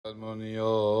Good morning,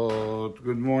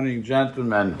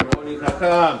 gentlemen. Good morning,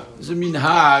 Chacham. There's a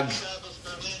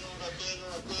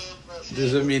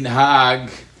minhag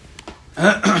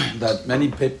that many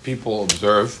people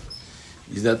observe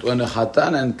is that when a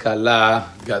Chatan and Kala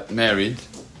got married,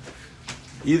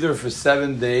 either for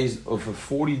 7 days or for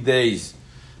 40 days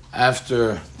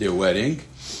after their wedding,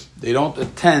 they don't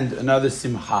attend another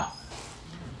simcha.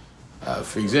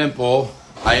 For example,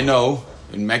 I know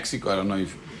in Mexico, I don't know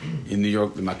if in New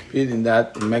York the makpid, in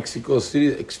Mexico City,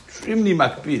 extremely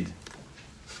makpid.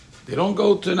 They don't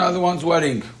go to another one's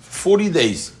wedding for 40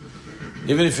 days.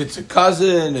 Even if it's a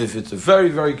cousin, if it's a very,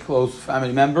 very close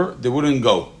family member, they wouldn't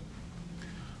go.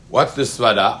 What's the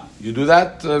svara? You do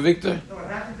that, Victor? No, it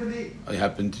happened to me. Oh, it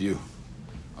happened to you.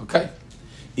 Okay.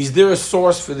 Is there a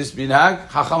source for this minhag?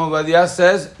 Chacham Ovadia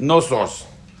says, no source.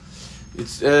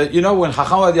 It's when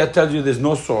Chacham Ovadia tells you there's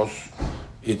no source,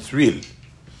 it's real.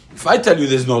 If I tell you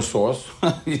there's no source,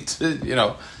 did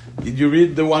you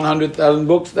read the 100,000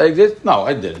 books that exist? No,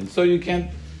 I didn't. So you can't.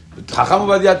 But Chacham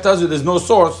Ovadia tells you there's no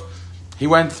source. He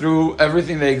went through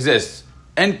everything that exists.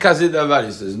 En kazid avar,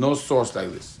 he says, no source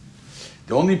like this.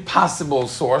 The only possible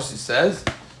source, he says,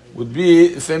 would be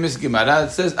the famous Gemara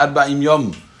that says, Arba'im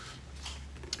Yom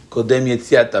Kodem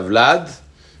Yetziat Avlad,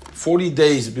 40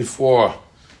 days before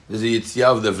there's a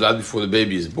Yetziyah of the Vlad, before the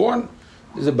baby is born.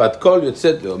 There's a bat kol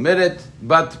yotzet ve'omeret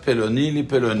bat peloni li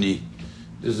peloni.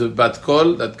 There's a bat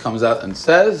kol that comes out and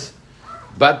says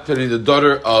bat peloni, the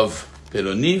daughter of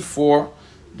peloni, for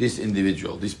this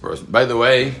individual, this person. By the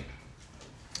way,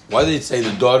 why did it say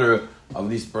the daughter of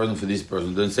this person for this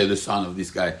person? It doesn't say the son of this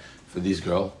guy for this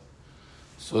girl.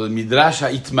 So the Midrash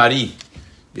HaItmari.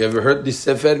 You ever heard this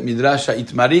sefer, Midrash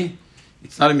HaItmari?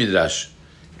 It's not a midrash.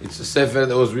 It's a sefer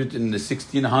that was written in the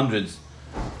 1600s.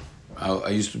 I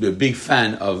used to be a big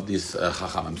fan of this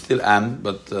Chacham. I still am,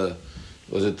 but there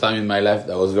was a time in my life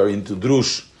that I was very into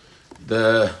Drush.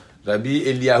 The Rabbi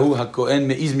Eliyahu HaKohen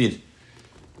me'Izmir,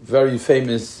 very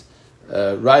famous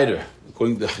writer.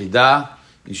 According to the Chidah,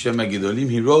 in Shema Gidolim,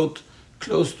 he wrote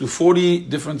close to 40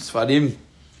 different Sfarim.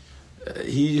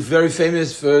 He's very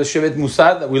famous for Shevet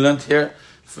Musad, that we learned here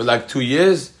for like 2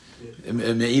 years.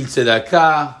 Me'il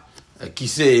Tzedakah,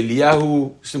 Kisei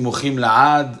Eliyahu, Shemuchim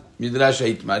La'ad, Midrash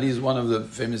HaItmari is one of the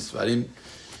famous Sfarim.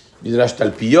 Midrash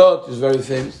Talpiyot is very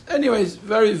famous. Anyways,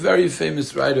 very, very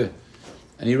famous writer.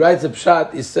 And he writes a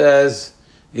pshat, he says,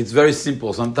 it's very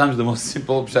simple. Sometimes the most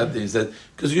simple pshat he says,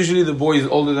 because usually the boy is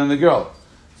older than the girl.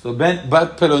 So bat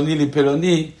peloni li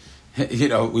peloni,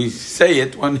 we say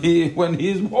it when he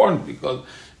is born, because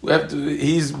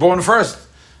he's born first.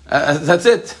 That's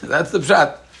it. That's the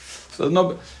pshat. So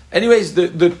no. Anyways,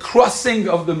 the crossing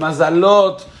of the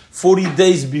mazalot 40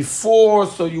 days before,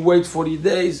 so you wait 40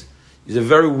 days, is a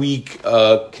very weak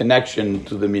connection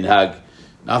to the minhag.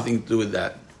 Nothing to do with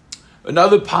that.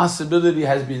 Another possibility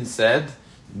has been said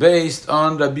based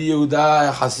on Rabbi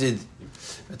Yehuda Hasid.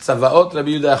 Tzavaot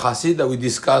Rabbi Yehuda Hasid that we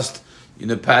discussed in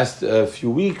the past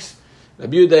few weeks.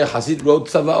 Rabbi Yehuda Hasid wrote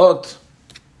Tzavaot.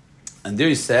 And there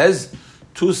he says,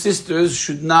 2 sisters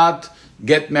should not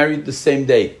get married the same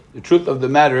day. The truth of the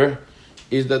matter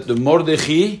is that the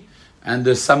Mordechai and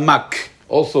the Samak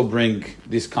also bring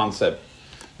this concept,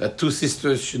 that 2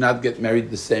 sisters should not get married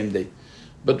the same day.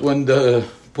 But when the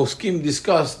poskim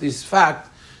discuss this fact,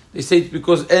 they say it's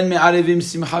because en me'arevim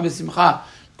simcha besimcha,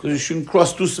 because you shouldn't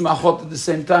cross 2 simachot at the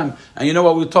same time. And you know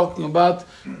what we're talking about?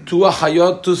 2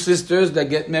 achayot, 2 sisters that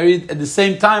get married at the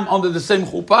same time under the same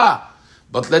chuppah.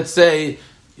 But let's say,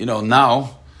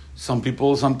 now, some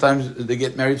people, sometimes they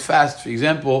get married fast. For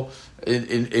example,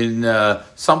 in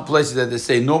some places that they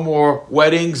say no more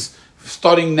weddings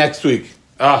starting next week.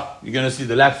 You're going to see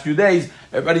the last few days,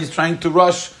 everybody's trying to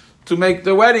rush to make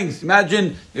the weddings.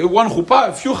 Imagine one chuppah,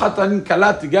 a few chatanim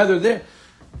kala together there.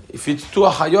 If it's 2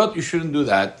 achayot, you shouldn't do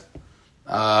that.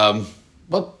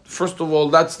 But first of all,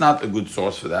 that's not a good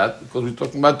source for that, because we're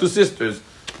talking about 2 sisters.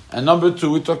 And number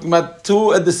 2, we're talking about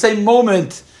 2 at the same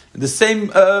moment. The same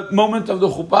moment of the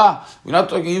chuppah. We're not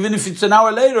talking, even if it's an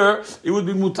hour later, it would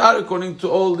be mutar according to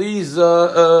all these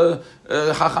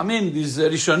chachamim, these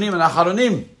rishonim and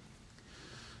acharonim.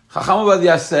 Chacham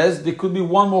Ovadia says there could be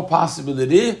one more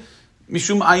possibility,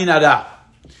 mishum ayin hara.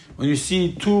 When you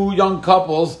see 2 young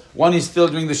couples, one is still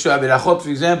doing the Shua Berachot, for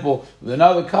example, with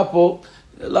another couple,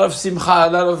 a lot of simcha, a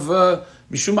lot of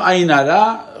mishum ayin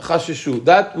hara, chasheshu.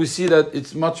 That we see that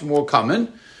it's much more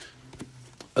common.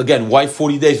 Again, why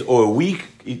 40 days or a week?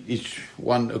 Each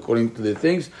one according to the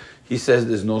things. He says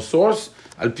there's no source.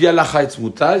 Al pi halacha it's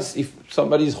mutar. If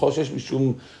somebody is choshesh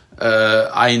mishum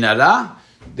ayin hara,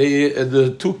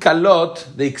 the 2 kalot,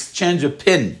 they exchange a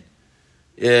pin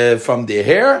from their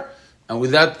hair and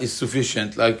with that is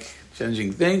sufficient, like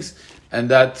changing things, and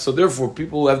that, so therefore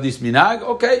people who have this minhag,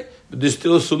 okay, but there's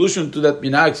still a solution to that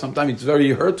minhag. Sometimes it's very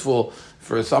hurtful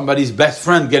for somebody's best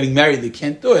friend getting married, they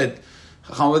can't do it.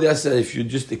 Chacham Ovadia said if you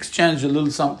just exchange a little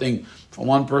something from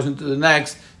one person to the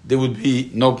next, there would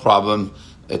be no problem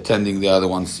attending the other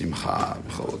one's simcha.